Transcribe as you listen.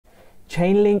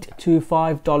Chainlink to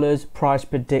 $5 price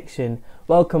prediction.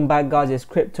 Welcome back guys, it's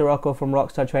cryptorocko from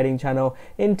Rockstar Trading Channel.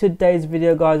 In today's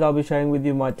video guys, I'll be sharing with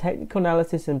you my technical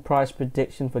analysis and price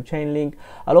prediction for Chainlink.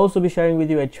 I'll also be sharing with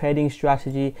you a trading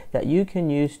strategy that you can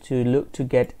use to look to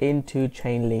get into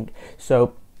Chainlink.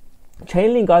 So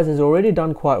Chainlink guys has already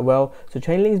done quite well. So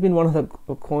Chainlink has been one of the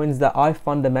coins that I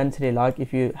fundamentally like.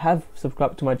 If you have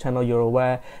subscribed to my channel, you're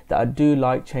aware that I do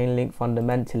like Chainlink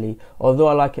fundamentally. Although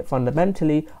I like it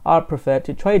fundamentally, I prefer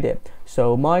to trade it.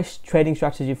 So my trading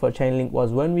strategy for Chainlink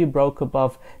was when we broke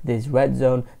above this red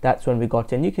zone, that's when we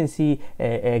got in. You can see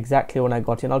exactly when I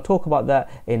got in. I'll talk about that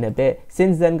in a bit.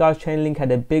 Since then guys, Chainlink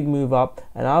had a big move up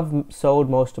and I've sold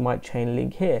most of my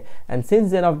Chainlink here. And since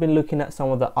then I've been looking at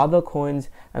some of the other coins,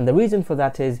 and the reason for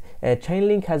that is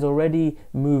Chainlink has already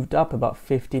moved up about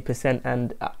 50%,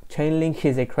 and Chainlink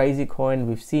is a crazy coin.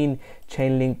 We've seen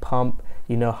Chainlink pump,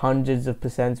 you know, hundreds of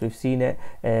percents. We've seen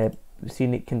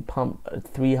it can pump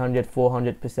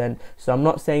 300-400%. so I'm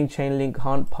not saying Chainlink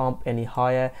can't pump any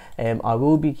higher. I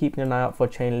will be keeping an eye out for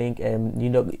Chainlink. You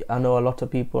know, I know a lot of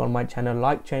people on my channel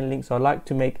like Chainlink, so I like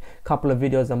to make a couple of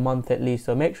videos a month at least.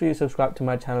 So make sure you subscribe to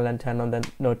my channel and turn on the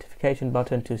notification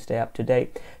button to stay up to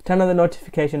date. Turn on the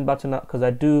notification button up because I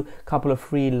do a couple of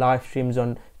free live streams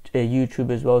on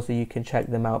YouTube as well, so you can check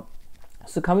them out.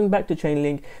 So coming back to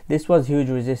Chainlink, this was huge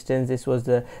resistance. This was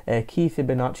the key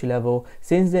Fibonacci level.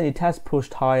 Since then it has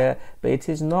pushed higher, but it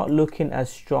is not looking as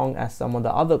strong as some of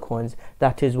the other coins.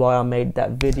 That is why I made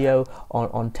that video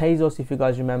on Tezos, if you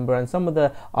guys remember, and some of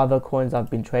the other coins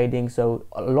I've been trading. So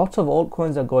a lot of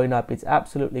altcoins are going up. It's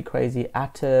absolutely crazy.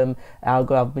 Atom,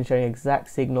 Algo, I've been sharing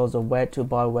exact signals of where to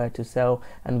buy, where to sell,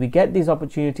 and we get these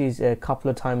opportunities a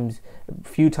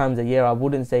few times a year. I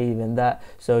wouldn't say even that.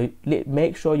 So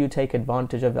make sure you take advantage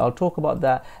of it. I'll talk about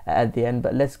that at the end,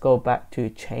 but let's go back to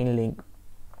Chainlink.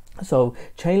 So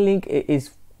Chainlink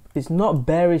is not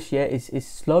bearish yet. It's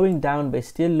slowing down, but it's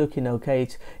still looking okay.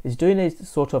 It's doing a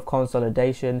sort of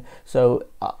consolidation. So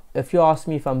if you ask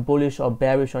me if I'm bullish or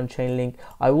bearish on Chainlink,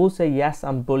 I will say yes,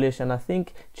 I'm bullish, and I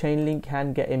think Chainlink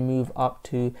can get a move up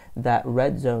to that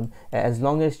red zone as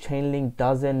long as Chainlink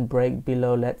doesn't break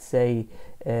below, let's say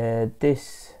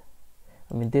this.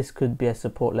 I mean, this could be a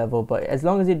support level, but as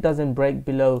long as it doesn't break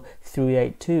below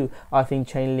 382, I think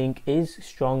Chainlink is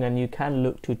strong and you can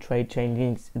look to trade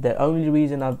Chainlink. The only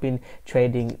reason I've been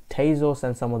trading Tezos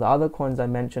and some of the other coins I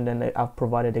mentioned, and I've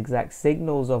provided exact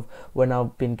signals of when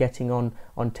I've been getting on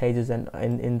Tezos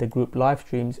and in the group live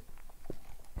streams,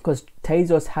 because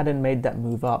Tezos hadn't made that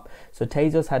move up. So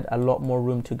Tezos had a lot more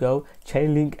room to go.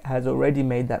 Chainlink has already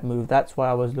made that move. That's why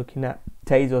I was looking at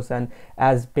Tezos, and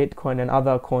as Bitcoin and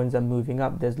other coins are moving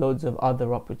up, there's loads of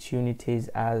other opportunities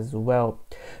as well.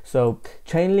 So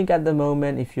Chainlink at the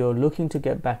moment, if you're looking to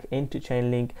get back into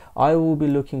Chainlink, I will be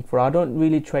looking for, I don't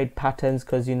really trade patterns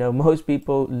because, you know, most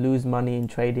people lose money in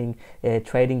trading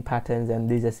patterns, and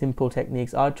these are simple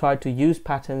techniques. I try to use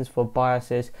patterns for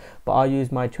biases, but I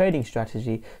use my trading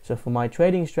strategy. So for my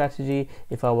trading strategy,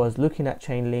 if I was looking at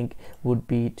Chainlink, would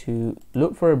be to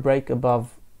look for a break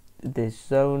above this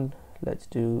zone. Let's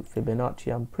do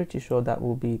Fibonacci. I'm pretty sure that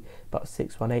will be about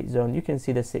 618 zone. You can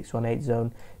see the 618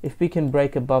 zone. If we can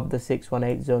break above the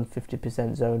 618 zone,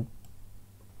 50% zone,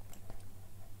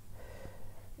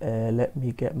 let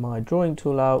me get my drawing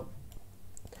tool out.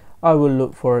 I will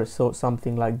look for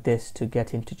something like this to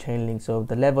get into Chainlink. So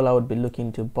the level I would be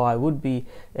looking to buy would be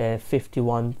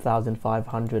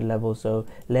 51,500 level. So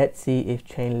let's see if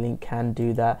Chainlink can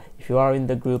do that. If you are in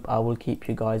the group, I will keep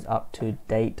you guys up to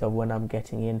date of when I'm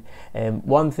getting in.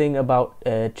 One thing about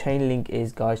Chainlink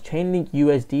is, guys, Chainlink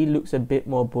USD looks a bit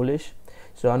more bullish.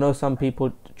 So I know some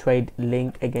people trade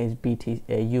Link against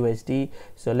USD.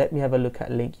 So let me have a look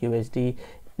at Link USD.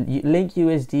 Link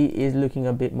USD is looking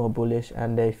a bit more bullish,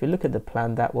 and if you look at the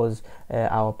plan, that was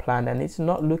our plan, and it's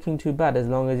not looking too bad as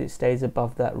long as it stays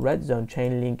above that red zone.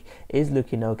 Chainlink is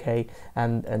looking okay,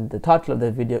 and the title of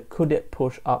the video, could it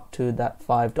push up to that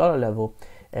 $5 level?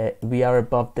 We are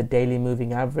above the daily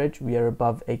moving average. We are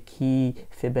above a key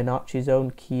Fibonacci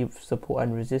zone, key support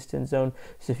and resistance zone.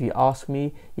 So if you ask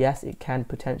me, yes, it can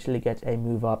potentially get a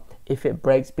move up. If it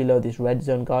breaks below this red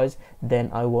zone, guys, then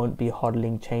I won't be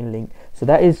hodling Chainlink. So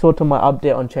that is sort of my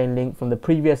update on Chainlink from the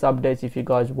previous updates. If you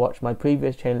guys watch my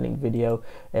previous Chainlink video,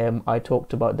 I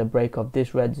talked about the break of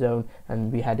this red zone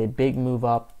and we had a big move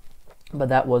up. but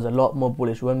that was a lot more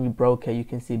bullish. When we broke it, you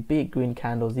can see big green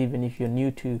candles. Even if you're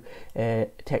new to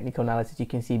technical analysis, you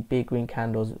can see big green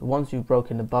candles. Once you've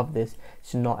broken above this,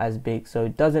 it's not as big, so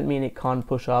it doesn't mean it can't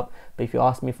push up. But if you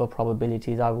ask me for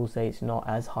probabilities, I will say it's not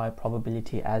as high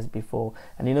probability as before.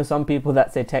 And you know, some people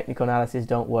that say technical analysis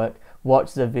don't work,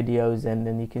 watch the videos, and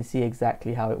then you can see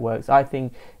exactly how it works. I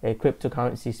think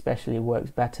cryptocurrency especially works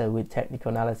better with technical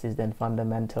analysis than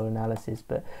fundamental analysis,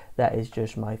 but that is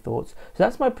just my thoughts. So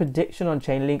that's my prediction on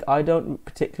Chainlink. I don't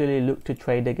particularly look to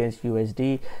trade against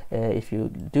USD. If you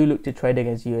do look to trade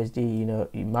against USD, you know,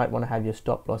 you might want to have your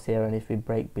stop loss here, and if we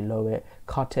break below it,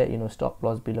 cut it. You know, stop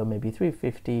loss below maybe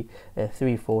 350,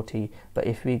 340. But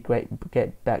if we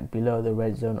get back below the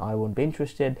red zone, I won't be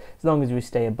interested. As long as we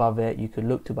stay above it, you could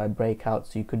look to buy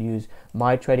breakouts. So you could use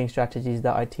my trading strategies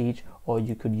that I teach, or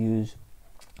you could use,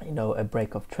 you know, a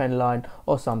break of trend line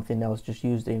or something else. Just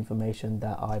use the information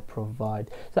that I provide.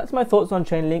 So that's my thoughts on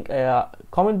Chainlink.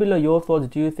 Comment below your thoughts.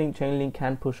 Do you think Chainlink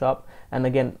can push up? And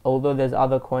again, although there's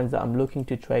other coins that I'm looking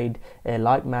to trade,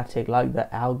 like Matic, like the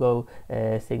algo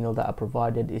signal that I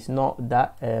provided, it's not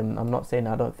that I'm not saying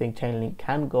I don't think Chainlink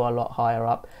can go a lot higher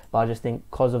up, but I just think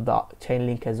because of that,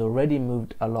 Chainlink has already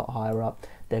moved a lot higher up.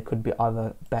 There could be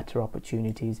other better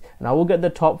opportunities, and I will get the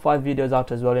top 5 videos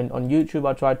out as well. And on YouTube,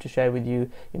 I tried to share with you,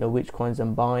 you know, which coins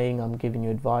I'm buying. I'm giving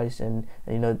you advice, and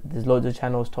you know, there's loads of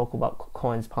channels talk about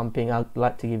coins pumping. I'd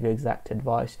like to give you exact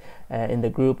advice. In the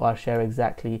group, I'll share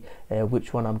exactly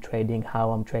which one I'm trading,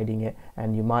 how I'm trading it,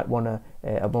 and you might want to.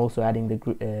 I'm also adding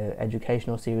the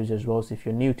educational series as well. So if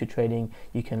you're new to trading,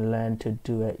 you can learn to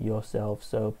do it yourself.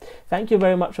 So thank you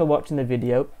very much for watching the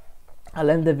video. I'll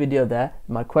end the video there.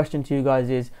 My question to you guys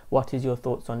is, what is your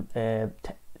thoughts on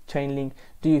Chainlink?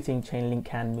 Do you think Chainlink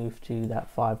can move to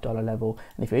that $5 level?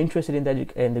 And if you're interested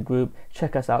in the group,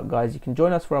 check us out, guys. You can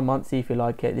join us for a month, see if you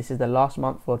like it. This is the last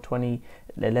month for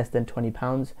less than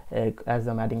 £20. As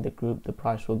I'm adding the group, the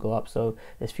price will go up. So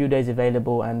there's few days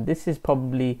available, and this is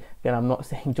probably, again, I'm not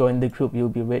saying join the group, you'll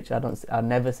be rich. I'll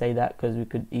never say that, because we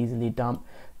could easily dump.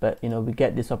 But you know, we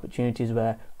get these opportunities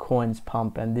where coins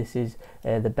pump, and this is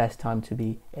the best time to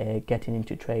be getting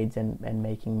into trades and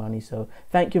making money. So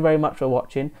thank you very much for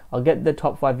watching. I'll get the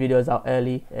top 5 videos out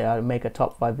early. I'll make a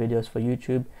top 5 videos for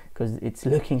YouTube because it's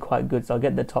looking quite good. So I'll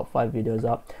get the top 5 videos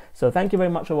up. So thank you very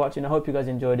much for watching. I hope you guys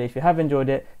enjoyed it. If you have enjoyed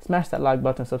it, smash that like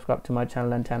button, subscribe to my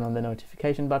channel, and turn on the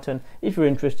notification button. If you're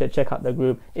interested, check out the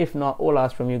group. If not, all I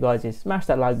ask from you guys is smash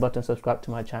that like button, subscribe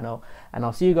to my channel, and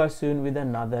I'll see you guys soon with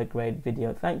another great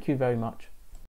video. Thank you very much.